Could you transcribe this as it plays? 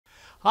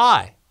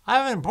Hi, I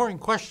have an important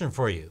question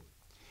for you.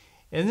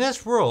 In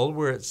this world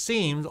where it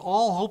seems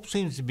all hope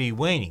seems to be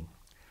waning,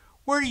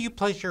 where do you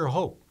place your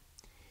hope?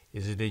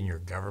 Is it in your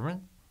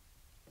government?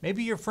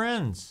 Maybe your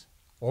friends?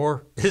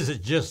 Or is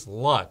it just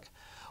luck?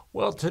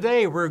 Well,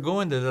 today we're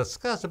going to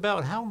discuss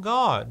about how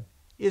God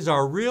is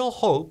our real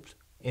hope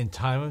in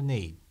time of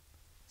need.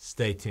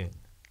 Stay tuned.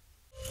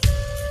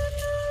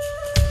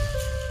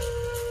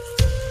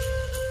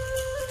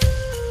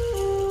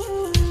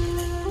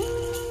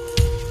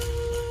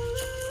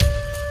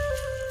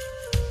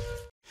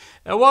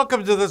 And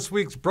welcome to this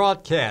week's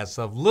broadcast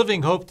of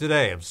Living Hope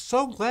Today. I'm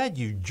so glad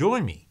you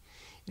joined me.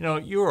 You know,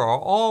 you are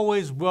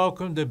always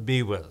welcome to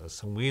be with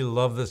us, and we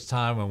love this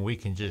time when we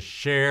can just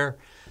share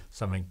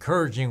some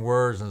encouraging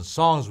words and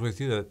songs with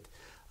you that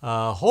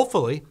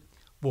hopefully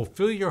will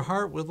fill your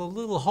heart with a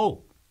little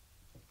hope.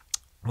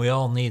 We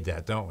all need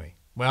that, don't we?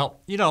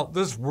 Well, you know,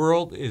 this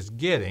world is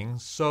getting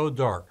so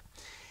dark,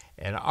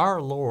 and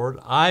our Lord,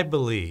 I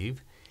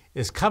believe,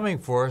 is coming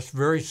for us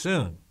very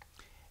soon.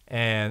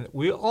 And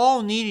we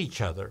all need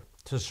each other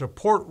to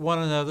support one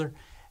another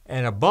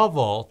and above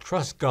all,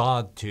 trust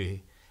God to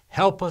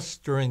help us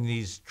during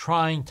these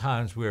trying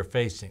times we are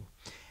facing.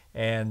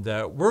 And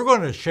we're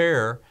going to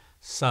share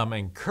some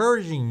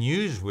encouraging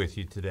news with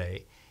you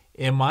today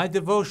in my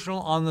devotional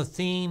on the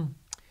theme,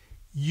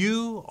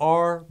 You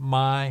Are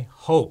My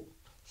Hope.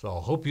 So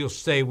I hope you'll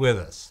stay with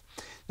us.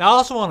 Now, I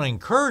also want to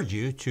encourage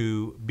you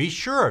to be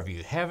sure, if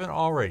you haven't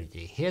already, to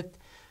hit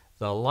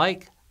the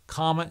like,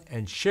 comment,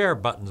 and share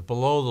buttons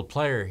below the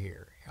player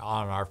here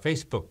on our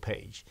Facebook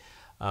page.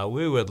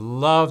 We would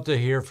love to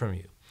hear from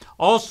you.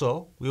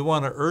 Also, we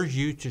want to urge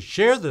you to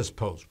share this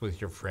post with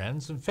your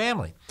friends and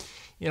family.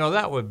 You know,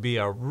 that would be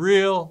a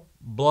real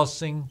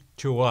blessing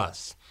to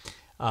us.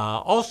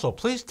 Also,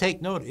 please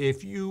take note,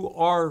 if you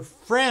are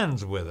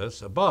friends with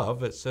us,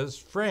 above it says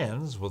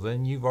friends, well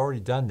then you've already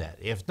done that.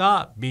 If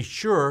not, be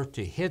sure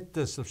to hit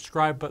the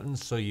subscribe button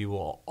so you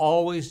will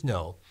always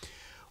know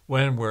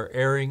when we're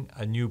airing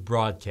a new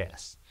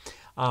broadcast.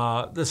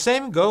 The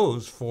same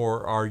goes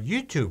for our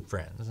YouTube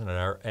friends and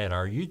at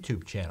our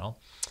YouTube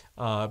channel.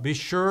 Be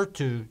sure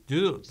to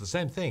do the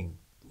same thing.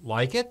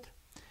 Like it,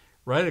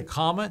 write a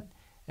comment,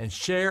 and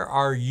share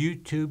our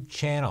YouTube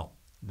channel,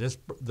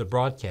 the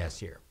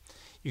broadcast here.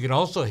 You can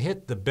also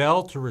hit the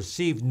bell to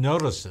receive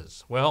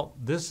notices. Well,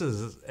 this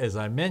is, as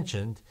I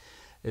mentioned,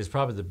 is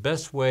probably the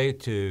best way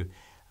to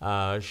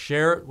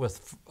share it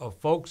with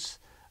folks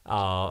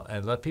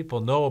and let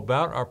people know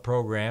about our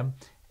program.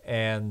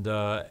 And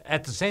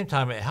at the same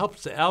time, it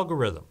helps the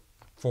algorithm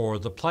for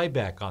the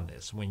playback on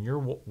this. When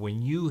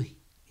you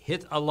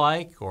hit a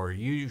like or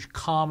you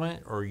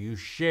comment or you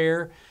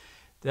share,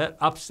 that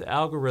ups the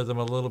algorithm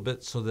a little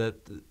bit so that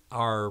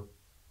our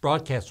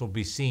broadcast will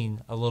be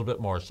seen a little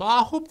bit more. So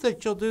I hope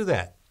that you'll do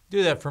that.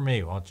 Do that for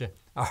me, won't you?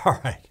 All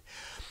right.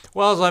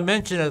 Well, as I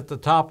mentioned at the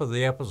top of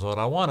the episode,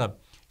 I want to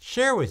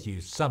share with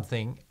you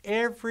something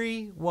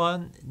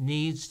everyone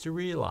needs to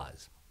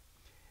realize,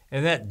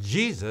 and that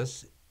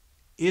Jesus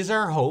is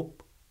our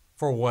hope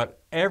for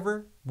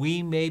whatever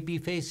we may be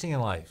facing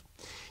in life.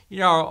 You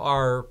know,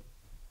 our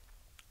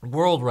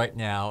world right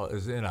now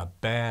is in a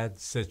bad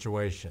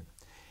situation.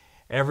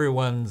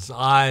 Everyone's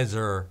eyes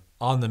are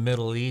on the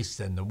Middle East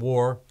and the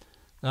war,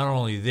 not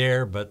only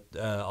there, but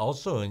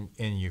also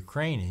in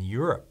Ukraine and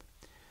Europe.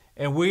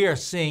 And we are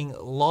seeing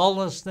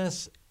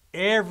lawlessness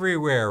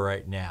everywhere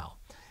right now.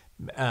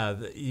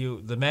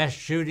 The mass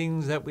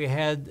shootings that we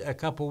had a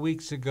couple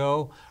weeks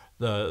ago,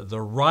 the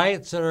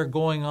riots that are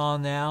going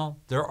on now,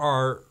 there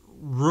are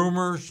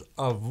rumors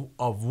of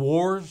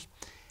wars,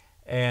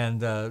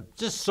 and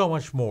just so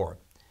much more.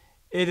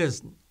 It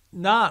is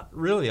not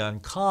really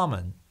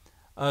uncommon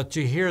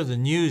to hear the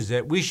news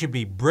that we should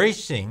be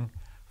bracing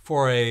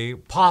for a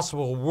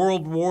possible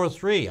World War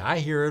III. I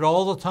hear it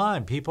all the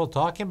time. People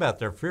talking about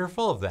they're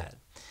fearful of that.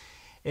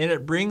 And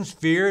it brings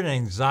fear and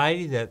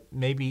anxiety that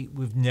maybe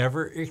we've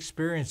never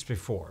experienced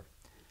before.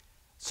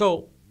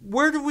 So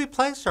where do we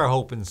place our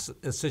hope in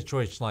a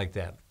situation like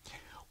that?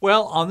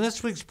 Well, on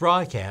this week's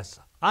broadcast,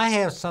 I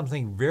have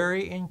something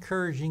very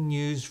encouraging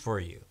news for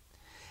you.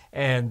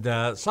 And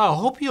so I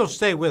hope you'll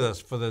stay with us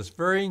for this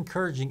very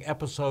encouraging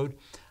episode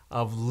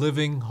of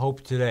Living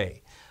Hope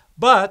Today.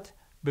 But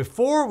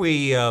before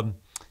we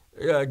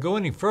go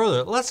any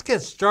further, let's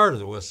get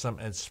started with some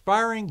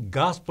inspiring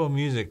gospel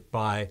music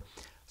by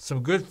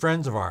some good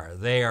friends of ours.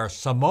 They are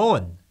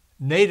Samoan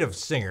native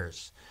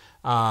singers,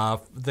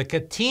 the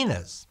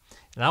Katinas.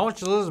 And I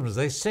want you to listen as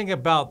they sing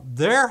about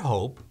their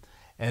hope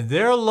and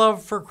their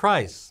love for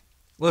Christ.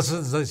 Listen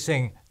as they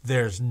sing,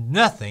 There's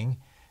Nothing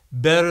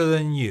Better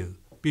Than You.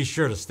 Be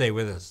sure to stay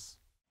with us.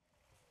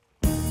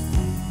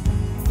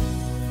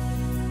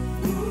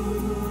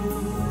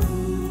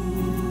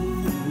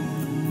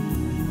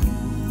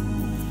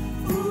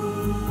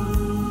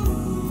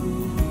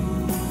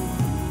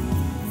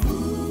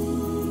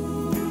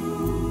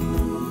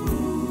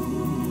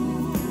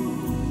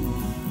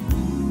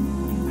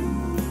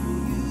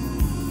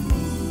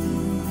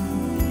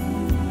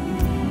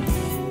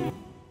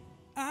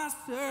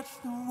 Search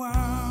the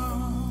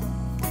world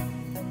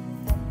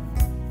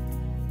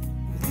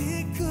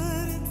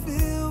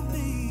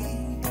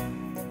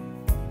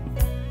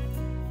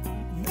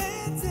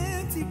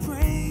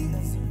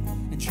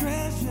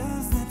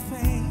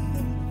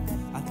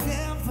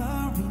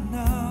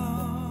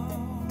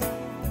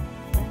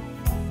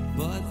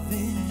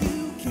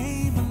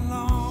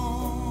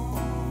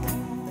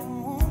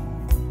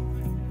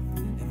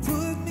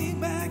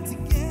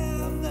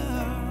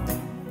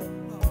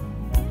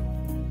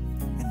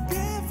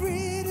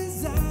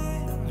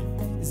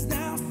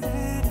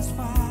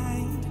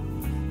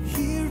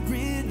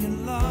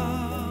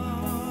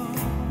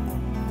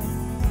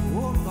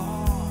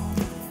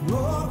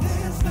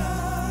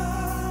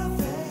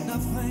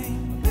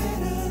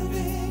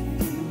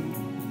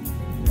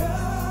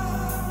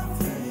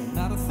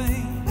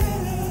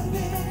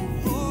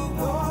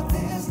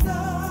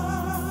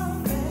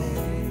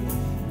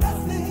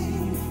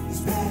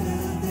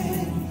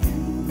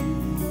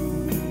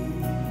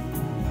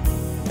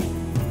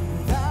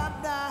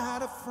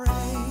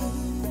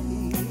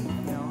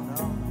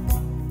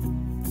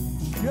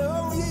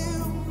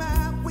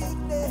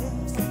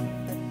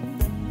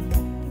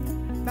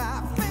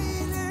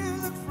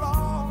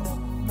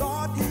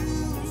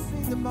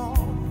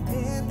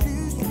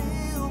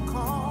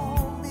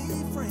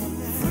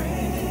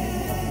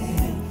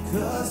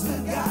 'cause the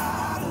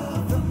God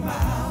of the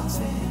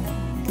mountain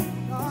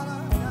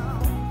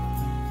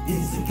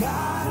is the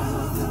God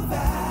of the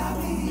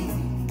valley.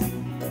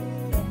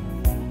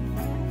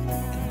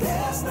 And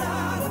there's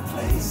not a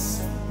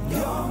place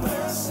your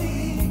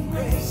mercy and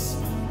grace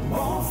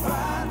won't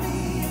find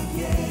me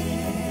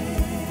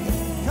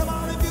again. Come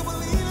on, if you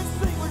believe it,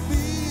 sing with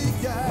me,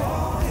 yeah.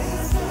 Oh,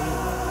 there's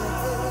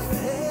nothing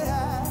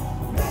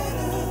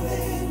better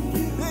than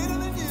you. Better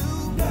than you.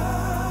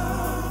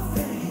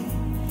 Nothing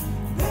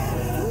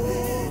better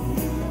than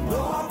you.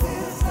 Lord,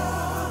 there's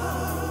nothing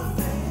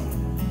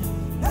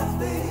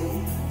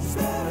is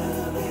better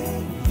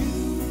than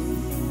you.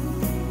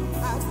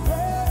 I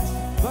searched,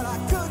 but I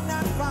could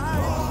not find.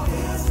 Oh,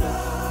 there's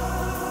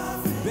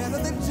nothing better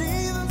than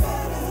Jesus.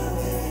 Better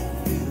than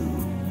you.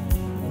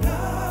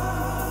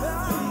 Nothing.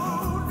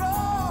 No, no.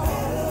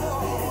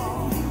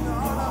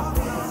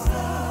 There's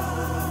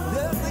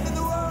nothing in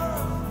the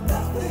world.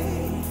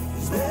 Nothing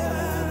is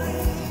better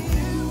than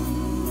you.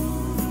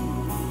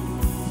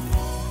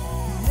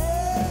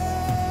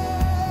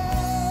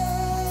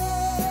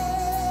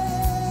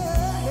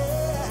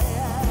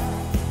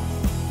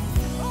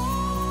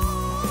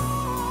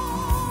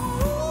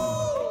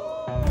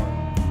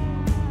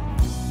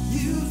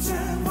 You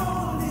turn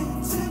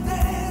mourning to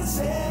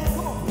dancing.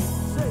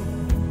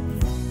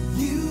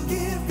 You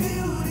give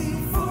beauty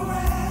for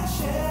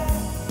ashes.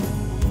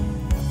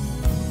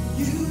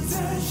 You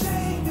turn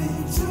shame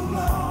into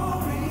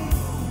glory.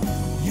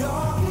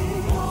 You're the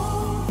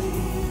only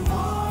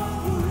one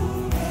who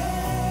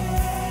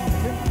can.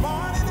 Turn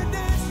mourning to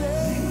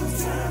dancing. You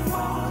turn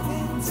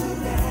mourning to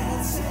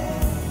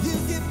dancing. You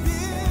give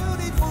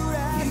beauty for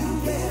ashes. You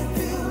give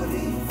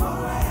beauty for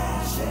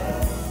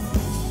ashes.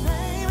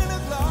 Shame into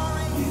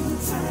glory. You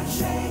turn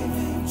shame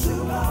into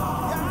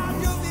glory. God,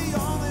 you're the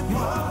only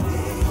one.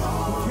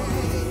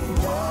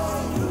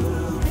 Who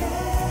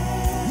can.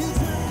 You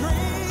turn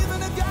grave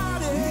into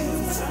goddess. You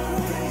turn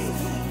grave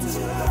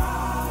into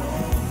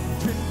goddess.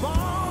 Turn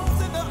bones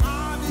into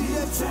armies.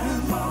 You turn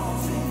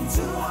bones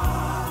into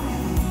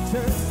armies.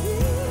 Turn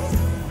seas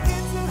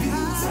into highways. You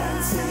turn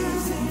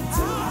seas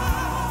into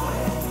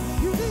highways.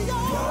 You're the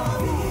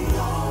only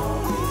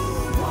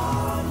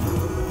one who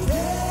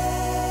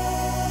can.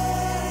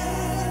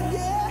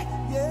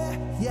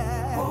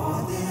 Yeah.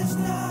 Oh, there's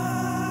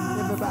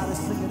nothing. Everybody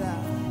sing it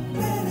out.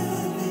 Better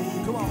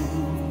than come on.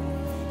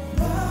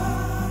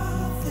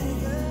 Nothing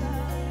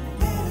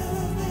better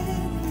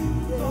than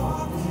you.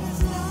 Oh,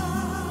 there's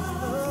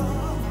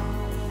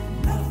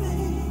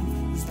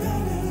nothing is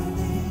better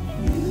than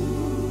you.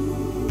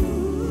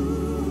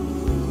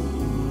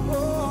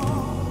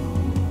 Oh,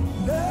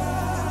 nothing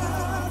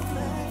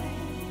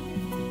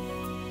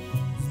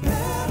is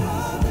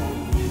better than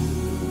you.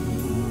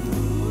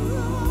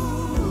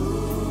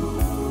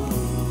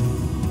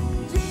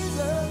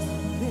 Jesus,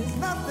 there's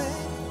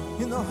nothing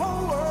in the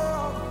whole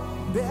world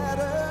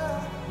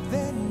better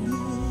than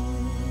you.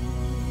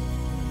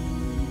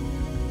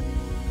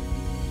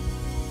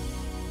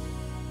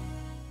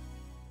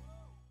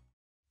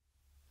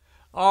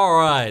 All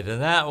right,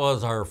 and that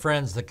was our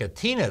friends the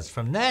Katinas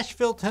from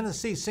Nashville,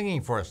 Tennessee,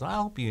 singing for us. And I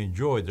hope you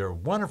enjoyed their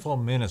wonderful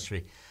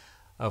ministry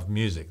of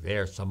music. They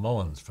are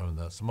Samoans from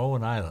the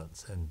Samoan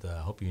Islands, and I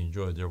hope you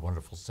enjoyed their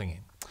wonderful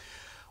singing.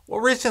 Well,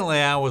 recently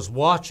I was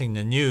watching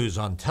the news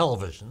on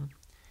television,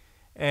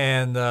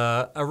 and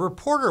a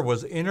reporter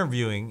was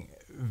interviewing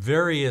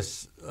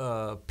various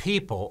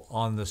people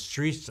on the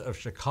streets of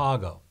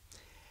Chicago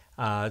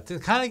to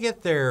kind of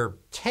get their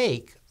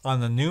take on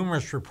the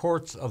numerous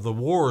reports of the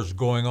wars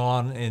going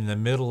on in the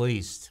Middle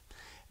East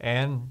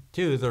and,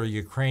 too, the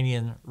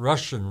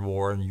Ukrainian-Russian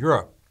war in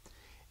Europe,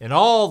 and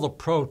all the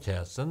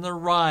protests and the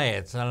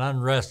riots and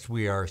unrest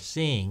we are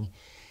seeing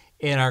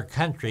in our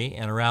country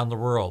and around the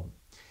world.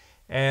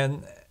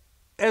 And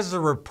as the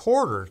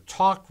reporter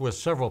talked with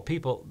several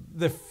people,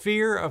 the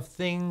fear of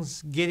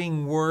things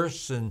getting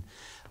worse and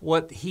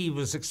what he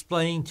was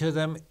explaining to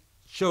them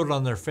showed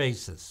on their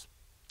faces.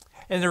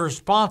 And the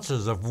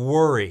responses of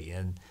worry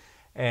and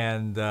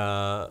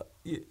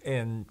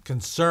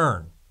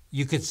concern,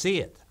 you could see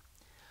it.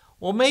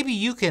 Well, maybe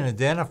you can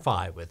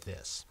identify with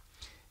this.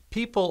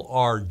 People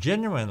are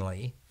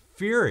genuinely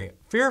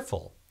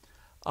fearful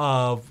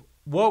of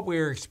what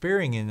we're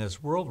experiencing in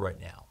this world right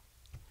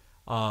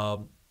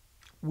now.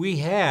 We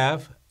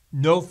have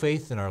no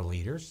faith in our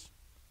leaders.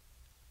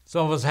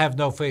 Some of us have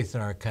no faith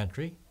in our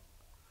country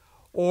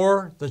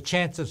or the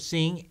chance of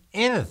seeing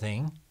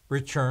anything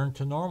return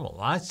to normal.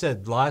 I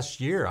said last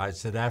year,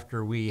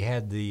 after we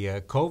had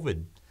the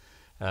COVID,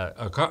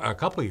 a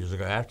couple of years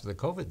ago after the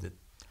COVID, that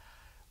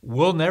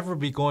we'll never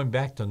be going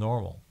back to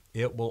normal.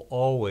 It will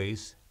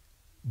always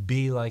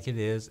be like it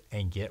is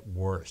and get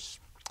worse.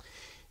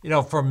 You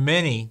know, for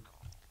many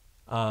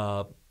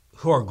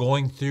who are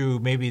going through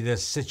maybe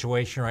this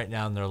situation right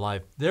now in their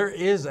life, there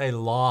is a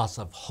loss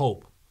of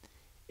hope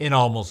in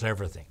almost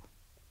everything.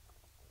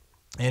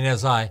 And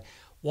as I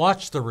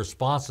watched the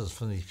responses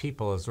from these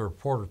people as the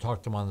reporter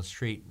talked to them on the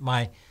street,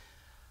 my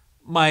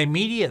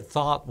immediate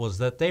thought was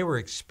that they were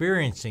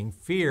experiencing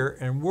fear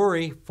and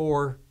worry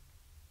for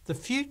the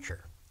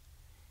future.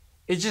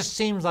 It just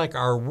seems like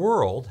our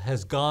world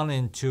has gone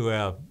into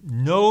a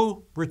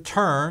no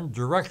return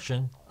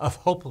direction of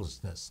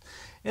hopelessness.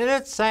 And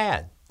it's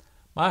sad.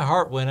 My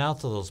heart went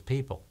out to those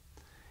people.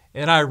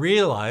 And I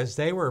realized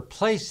they were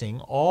placing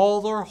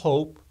all their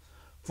hope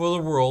for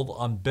the world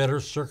on better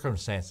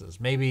circumstances,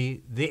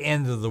 maybe the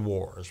end of the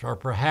wars, or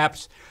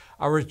perhaps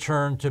a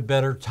return to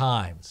better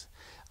times.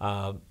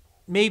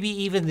 Maybe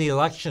even the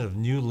election of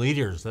new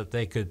leaders that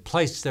they could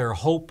place their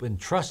hope and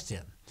trust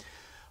in.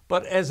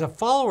 But as a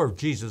follower of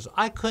Jesus,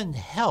 I couldn't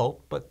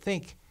help but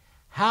think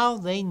how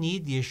they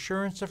need the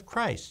assurance of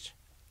Christ,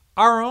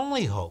 our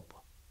only hope.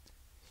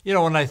 You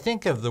know, when I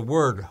think of the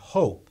word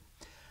hope,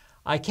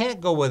 I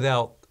can't go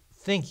without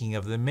thinking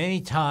of the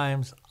many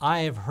times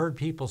I have heard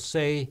people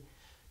say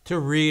to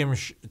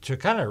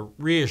kind of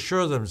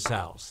reassure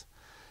themselves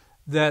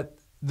that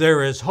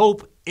there is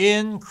hope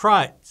in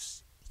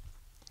Christ.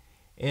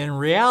 In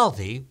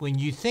reality, when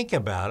you think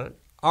about it,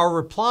 our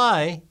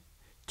reply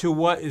to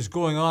what is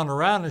going on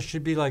around us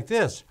should be like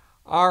this.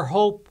 Our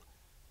hope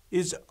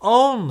is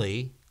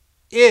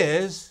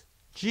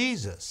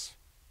Jesus.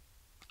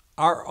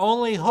 Our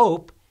only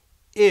hope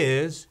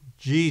is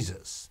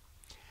Jesus.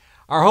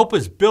 Our hope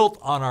is built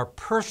on our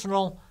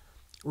personal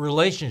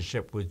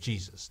relationship with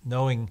Jesus,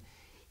 knowing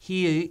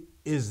He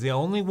is the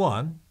only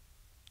one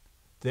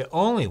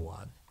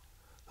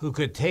who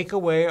could take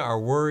away our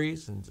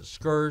worries and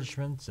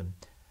discouragements and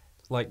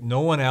like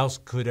no one else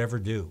could ever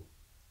do.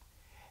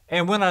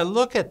 And when I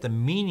look at the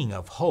meaning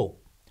of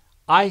hope,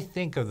 I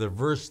think of the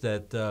verse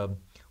that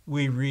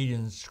we read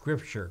in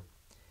Scripture.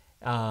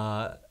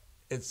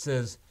 It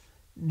says,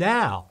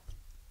 "Now,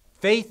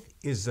 faith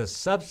is the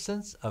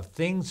substance of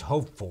things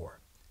hoped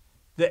for,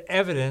 the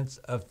evidence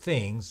of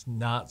things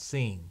not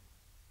seen."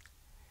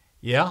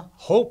 Yeah,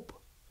 hope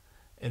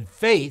and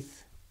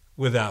faith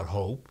without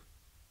hope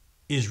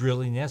is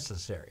really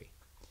necessary.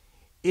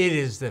 It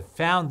is the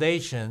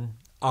foundation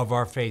of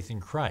our faith in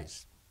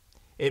Christ,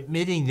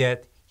 admitting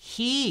that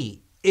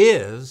He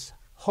is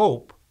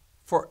hope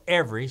for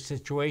every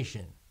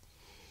situation.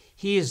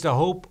 He is the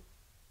hope,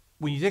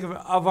 when you think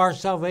of our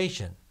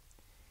salvation.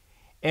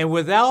 And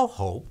without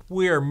hope,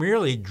 we are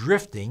merely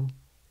drifting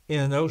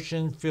in an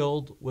ocean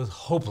filled with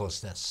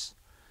hopelessness.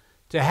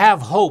 To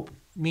have hope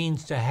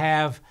means to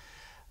have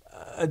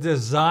a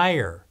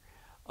desire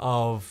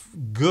of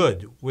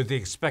good with the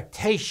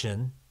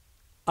expectation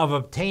of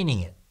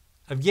obtaining it,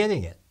 of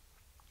getting it.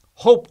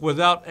 Hope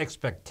without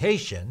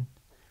expectation,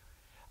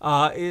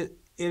 it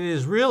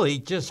is really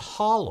just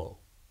hollow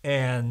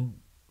and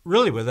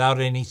really without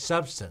any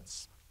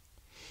substance.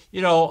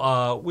 You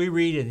know, we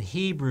read in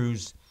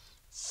Hebrews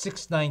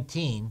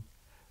 6:19,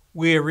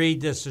 we read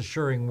this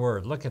assuring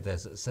word. Look at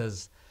this. It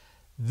says,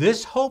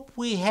 "This hope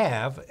we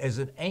have as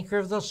an anchor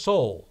of the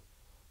soul,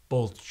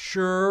 both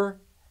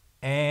sure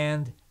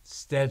and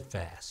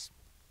steadfast."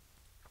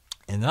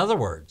 In other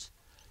words,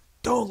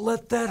 don't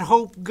let that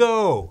hope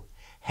go.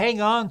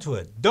 Hang on to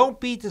it. Don't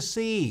be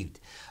deceived,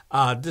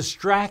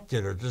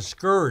 distracted, or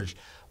discouraged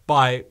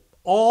by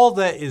all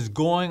that is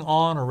going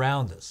on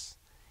around us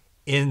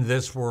in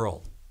this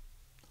world.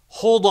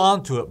 Hold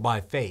on to it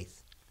by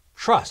faith,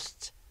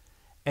 trust,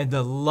 and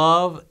the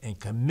love and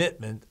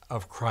commitment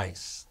of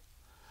Christ.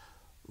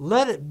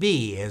 Let it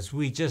be, as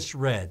we just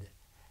read,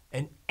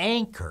 an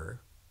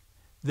anchor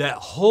that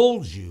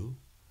holds you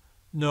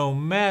no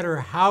matter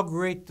how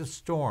great the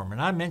storm.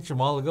 And I mentioned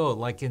a while ago,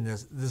 like in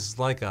this is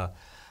like a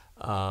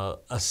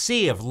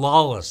sea of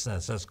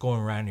lawlessness that's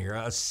going around here,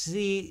 a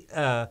sea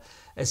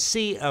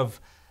of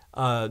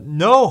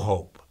no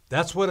hope.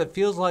 That's what it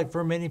feels like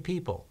for many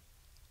people.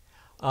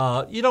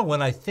 You know,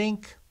 when I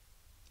think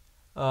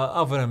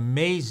of an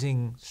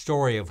amazing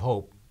story of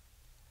hope,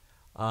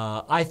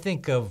 I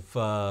think of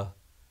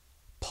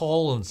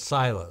Paul and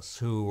Silas,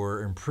 who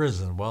were in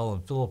prison while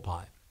in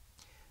Philippi.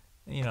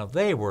 You know,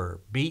 they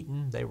were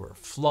beaten, they were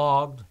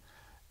flogged,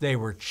 they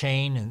were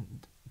chained,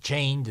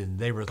 and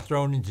they were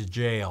thrown into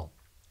jail.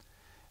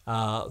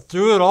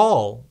 Through it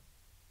all,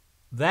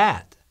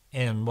 that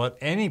and what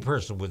any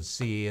person would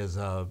see as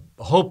a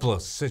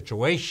hopeless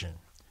situation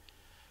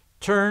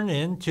turned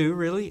into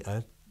really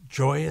a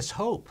joyous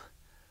hope.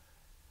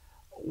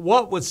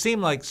 What would seem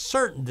like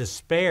certain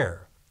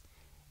despair,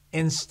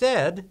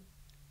 instead,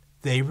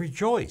 they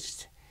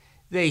rejoiced.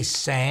 They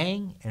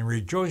sang and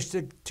rejoiced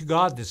to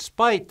God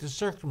despite the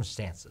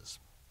circumstances.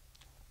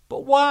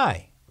 But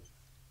why?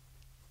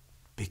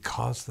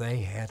 Because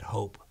they had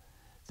hope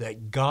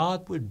that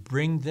God would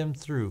bring them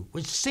through,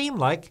 which seemed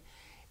like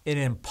an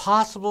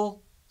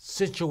impossible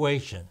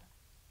situation.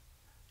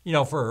 You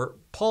know, for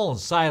Paul and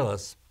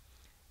Silas,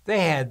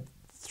 they had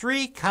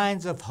three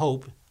kinds of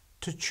hope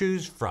to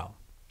choose from.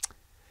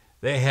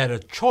 They had a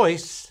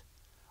choice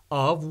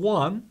of,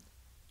 one,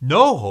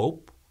 no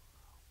hope,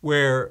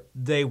 where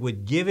they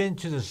would give in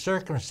to the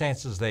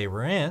circumstances they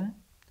were in.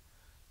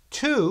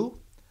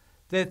 Two,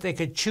 that they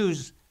could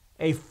choose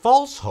a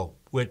false hope,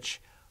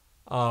 which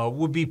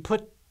would be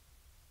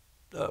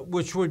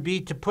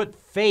to put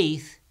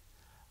faith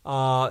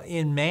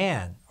in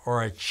man,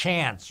 or a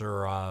chance,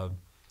 or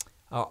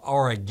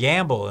or a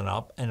gamble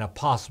in a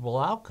possible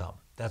outcome.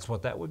 That's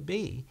what that would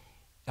be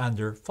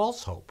under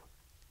false hope.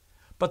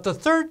 But the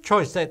third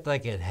choice that they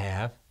could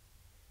have,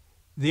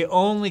 the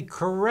only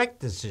correct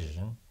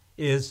decision,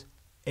 is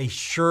a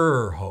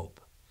sure hope.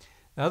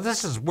 Now,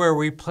 this is where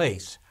we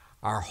place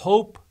our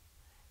hope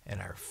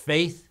and our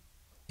faith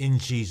in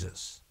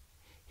Jesus,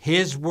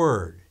 His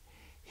Word,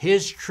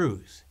 His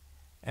truth,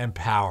 and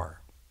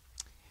power.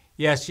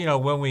 Yes,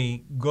 when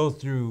we go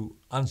through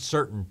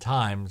uncertain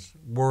times,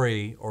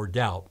 worry or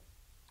doubt,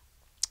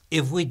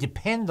 if we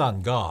depend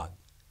on God,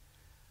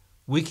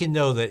 we can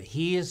know that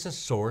He is the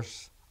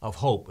source of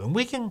hope, and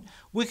we can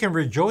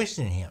rejoice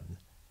in Him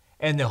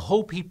and the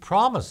hope He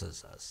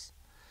promises us.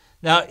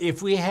 Now,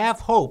 if we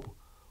have hope,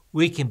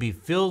 we can be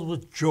filled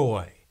with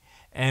joy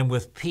and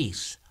with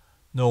peace,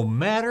 no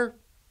matter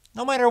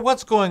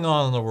what's going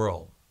on in the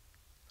world.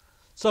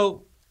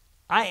 So,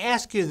 I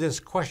ask you this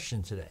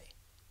question today.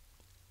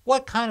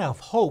 What kind of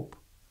hope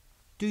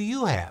do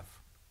you have?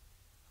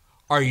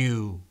 Are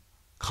you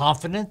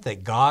confident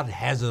that God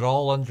has it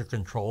all under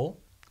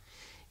control?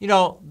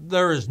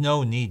 There is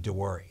no need to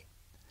worry.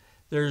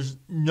 There's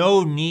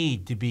no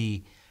need to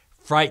be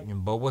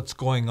frightened by what's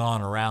going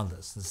on around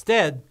us.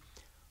 Instead,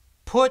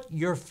 put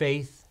your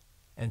faith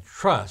and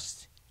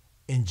trust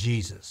in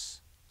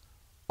Jesus.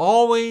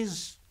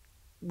 Always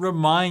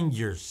remind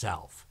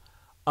yourself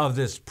of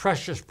this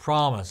precious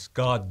promise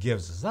God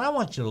gives us. And I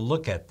want you to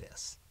look at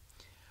this.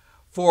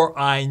 For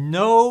I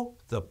know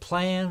the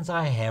plans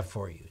I have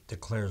for you,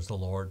 declares the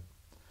Lord.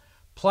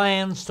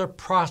 Plans to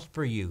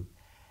prosper you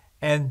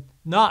and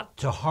not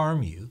to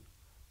harm you.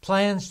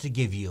 Plans to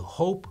give you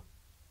hope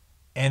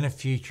and a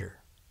future.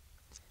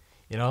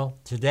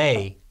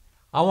 Today,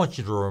 I want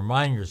you to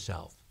remind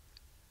yourself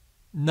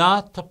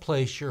not to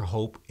place your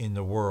hope in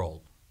the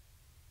world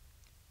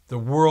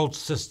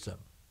system,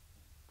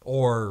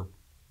 or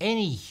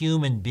any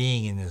human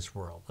being in this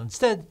world.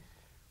 Instead,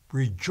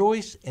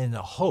 rejoice in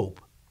the hope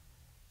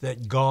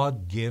that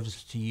God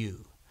gives to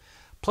you.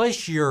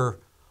 Place your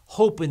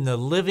hope in the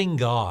living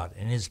God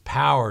and His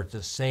power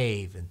to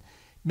save and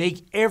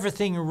make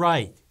everything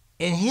right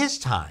in His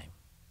time,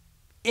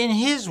 in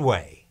His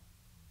way.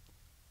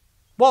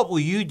 What will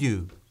you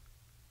do?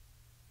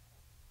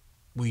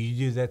 Will you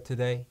do that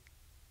today?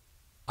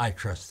 I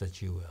trust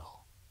that you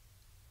will.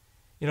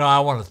 I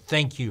want to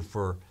thank you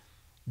for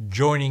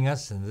joining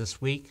us in this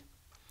week.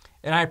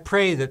 And I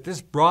pray that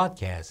this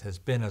broadcast has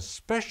been a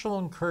special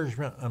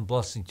encouragement and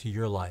blessing to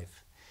your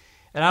life.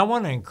 And I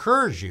want to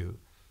encourage you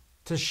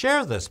to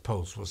share this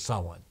post with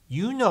someone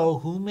you know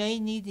who may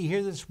need to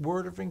hear this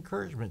word of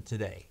encouragement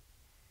today.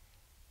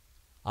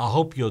 I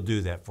hope you'll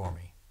do that for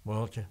me,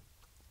 won't you?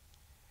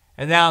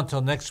 And now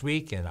until next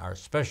week and our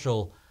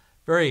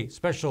very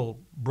special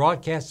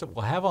broadcast that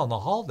we'll have on the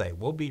holiday.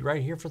 We'll be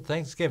right here for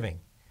Thanksgiving.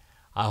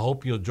 I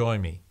hope you'll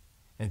join me.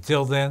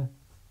 Until then,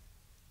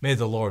 may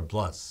the Lord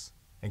bless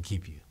and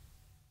keep you.